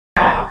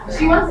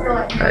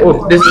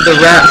Oh, this is the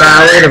rap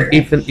ballad of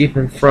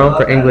Ethan Frome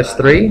for English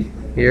 3.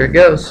 Here it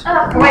goes.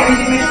 Alright.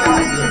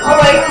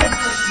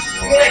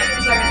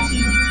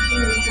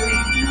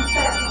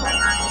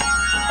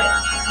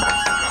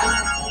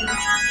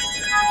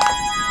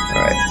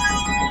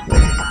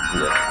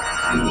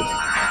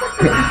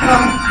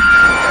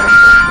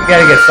 You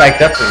gotta get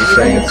psyched up for these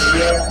things.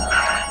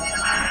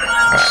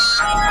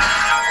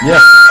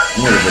 Yeah.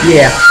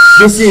 Yeah,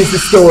 this is the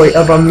story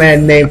of a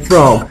man named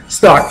Frome.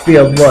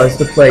 Starkfield was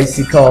the place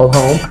he called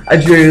home, a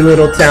dreary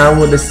little town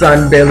where the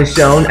sun barely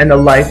shone, and the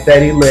life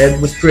that he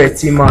lived was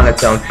pretty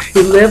monotone.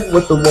 He lived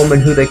with the woman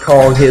who they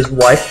called his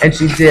wife, and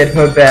she did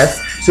her best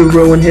to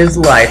ruin his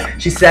life.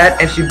 She sat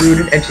and she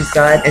brooded and she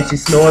sighed and she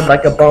snored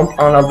like a bump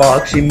on a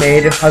log. She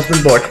made her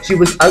husband bored. She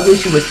was ugly,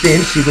 she was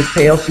thin, she was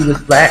pale, she was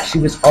flat, she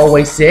was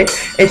always sick,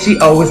 and she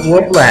always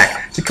wore black.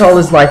 To call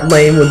his life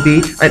lame would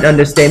be an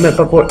understatement,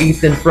 but poor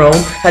Ethan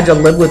Frome had to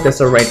live with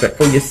this arrangement.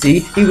 For you see,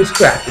 he was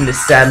trapped in this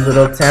sad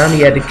little town.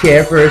 He had to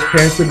care for his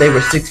parents till they were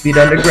 6 feet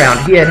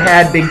underground. He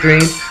had big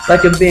dreams,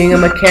 like of being a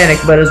mechanic,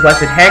 but his wife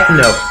said, heck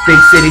no, big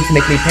cities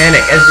make me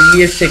panic. As the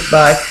years ticked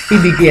by, he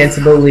began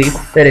to believe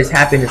that his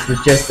happiness was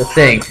just a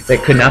thing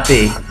that could not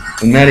be.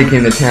 When Maddie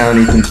came to town,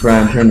 Ethan's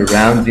frown turned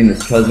around. Seen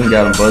his cousin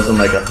got him buzzing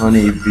like a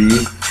honey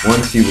bee.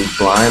 Once he was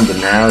blind, but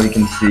now he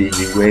can see.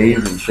 He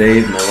waved and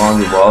shaved, no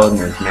longer wallowed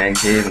in his man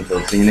cave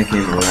until Zena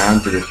came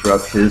around to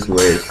disrupt his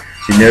ways.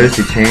 She noticed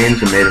he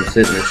changed and made him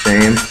sit in his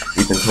shame.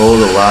 Ethan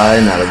told a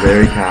lie, not a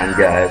very kind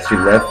guy. She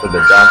left for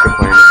the doctor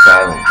playing a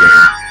silent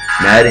game.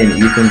 Maddie and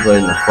Ethan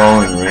played in the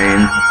falling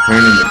rain.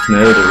 Turned into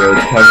snow, the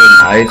roads covered in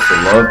ice. The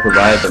love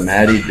provided but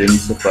Maddie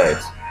didn't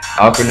suffice.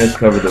 Awkwardness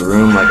covered the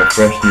room like a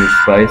fresh new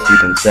spice.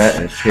 Ethan sat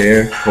in his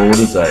chair, cold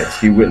as ice.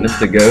 He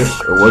witnessed a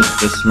ghost, or was it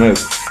just smoke?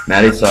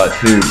 Maddie saw it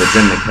too, but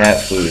then the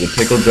cat flew. The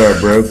pickle jar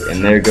broke,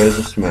 and there goes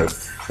the smoke.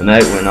 The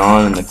night went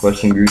on, and the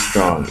question grew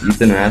strong.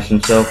 Ethan asked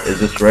himself, is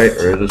this right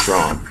or is this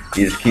wrong?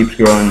 He just keeps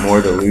growing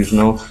more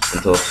delusional,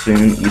 until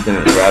soon Ethan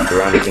is wrapped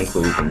around a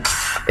conclusion.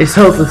 It's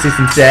hopeless,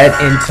 Ethan said,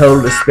 in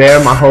total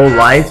despair. My whole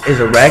life is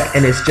a wreck,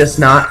 and it's just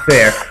not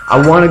fair. I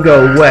want to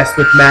go west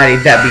with Maddie,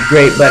 that'd be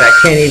great, but I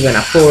can't even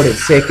afford a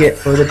ticket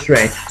for the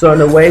train. So on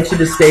the way to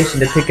the station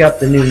to pick up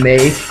the new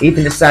maid,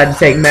 Ethan decided to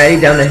take Maddie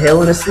down the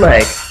hill in a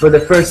sleigh. For the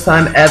first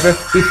time ever,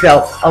 he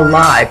felt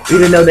alive.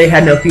 Even though they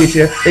had no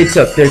future, they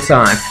took their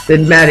time.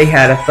 Then Maddie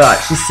had a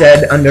thought. She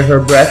said under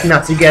her breath,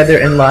 not together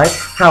in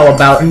life, how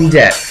about in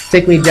death?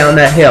 Take me down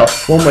that hill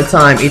one more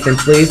time, Ethan,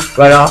 please.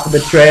 Right off of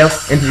the trail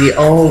into the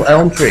old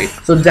elm tree.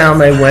 So down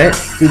they went,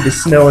 through the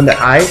snow and the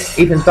ice.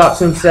 Ethan thought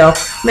to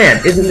himself,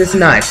 man, isn't this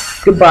nice?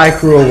 Goodbye,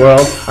 cruel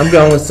world. I'm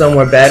going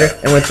somewhere better.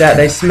 And with that,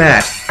 they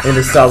smashed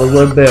into solid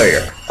wood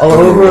barrier.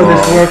 Although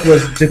this work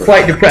was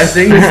quite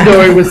depressing, the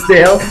story was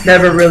stale,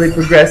 never really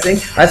progressing.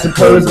 I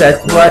suppose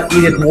that's what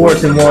Edith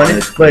Wharton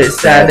wanted, but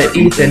it's sad that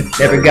Ethan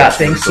never got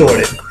things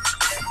sorted.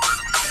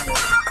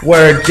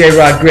 Word,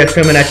 J-Rod Griff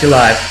coming at you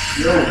live.